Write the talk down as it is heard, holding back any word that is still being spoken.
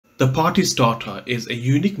The Partystarter is a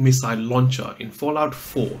unique missile launcher in Fallout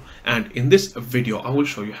 4, and in this video I will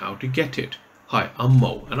show you how to get it. Hi, I'm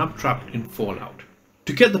Mo and I'm trapped in Fallout.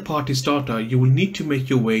 To get the Partystarter, you will need to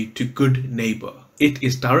make your way to Good Neighbor. It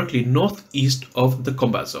is directly northeast of the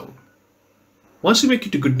combat zone. Once you make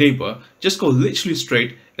it to Good Neighbor, just go literally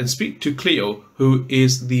straight and speak to KLEO, who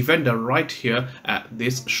is the vendor right here at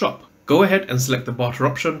this shop. Go ahead and select the barter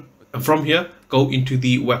option, and from here go into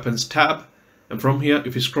the weapons tab. And from here,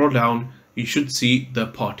 if you scroll down, you should see the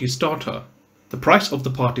Partystarter. The price of the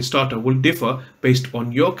Partystarter will differ based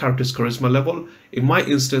on your character's charisma level. In my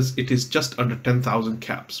instance, it is just under 10,000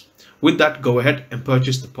 caps. With that, go ahead and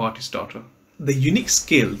purchase the Partystarter. The unique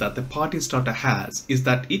skill that the Partystarter has is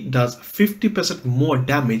that it does 50% more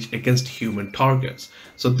damage against human targets.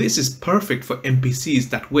 So this is perfect for NPCs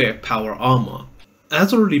that wear power armor.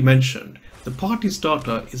 As already mentioned, the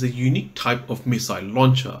Partystarter is a unique type of missile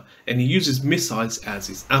launcher, and it uses missiles as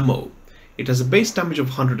its ammo. It has a base damage of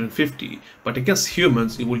 150, but against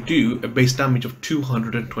humans it will do a base damage of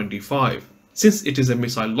 225. Since it is a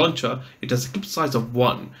missile launcher, it has a clip size of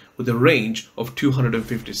 1 with a range of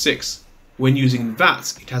 256. When using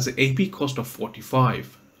VATS, it has an AP cost of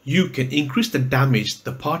 45. You can increase the damage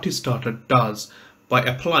the Partystarter does by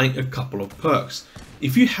applying a couple of perks.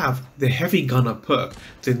 If you have the Heavy Gunner perk,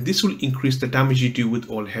 then this will increase the damage you do with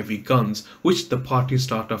all heavy guns, which the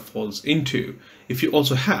Partystarter falls into. If you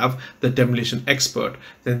also have the Demolition Expert,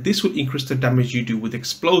 then this will increase the damage you do with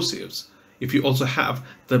explosives. If you also have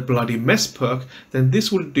the Bloody Mess perk, then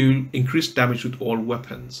this will do increased damage with all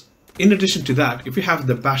weapons. In addition to that, if you have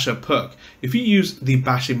the Basher perk, if you use the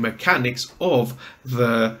bashing mechanics of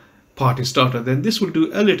the Partystarter, then this will do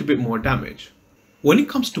a little bit more damage. When it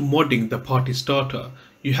comes to modding the Partystarter,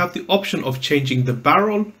 you have the option of changing the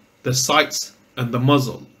barrel, the sights and the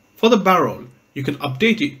muzzle. For the barrel, you can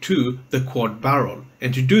update it to the quad barrel,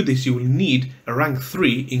 and to do this you will need a rank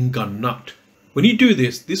 3 in gun nut. When you do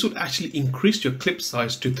this, this will actually increase your clip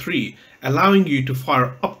size to 3, allowing you to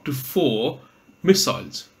fire up to 4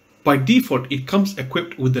 missiles. By default, it comes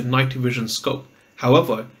equipped with the night vision scope.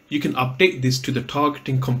 However, you can update this to the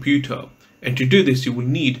targeting computer, and to do this you will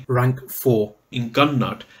need rank 4 in gun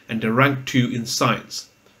nut and a rank 2 in science.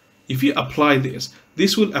 If you apply this,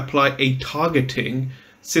 this will apply a targeting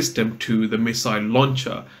system to the missile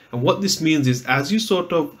launcher, and what this means is as you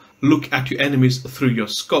sort of look at your enemies through your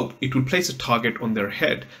scope, it will place a target on their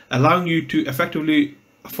head, allowing you to effectively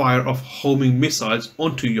fire off homing missiles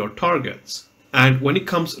onto your targets. And when it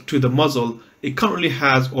comes to the muzzle, it currently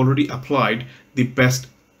has already applied the best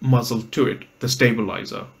muzzle to it, the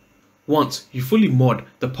stabilizer. Once you fully mod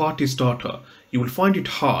the Partystarter, you will find it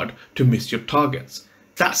hard to miss your targets.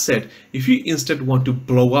 That said, if you instead want to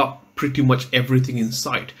blow up pretty much everything in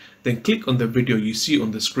sight, then click on the video you see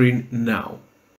on the screen now.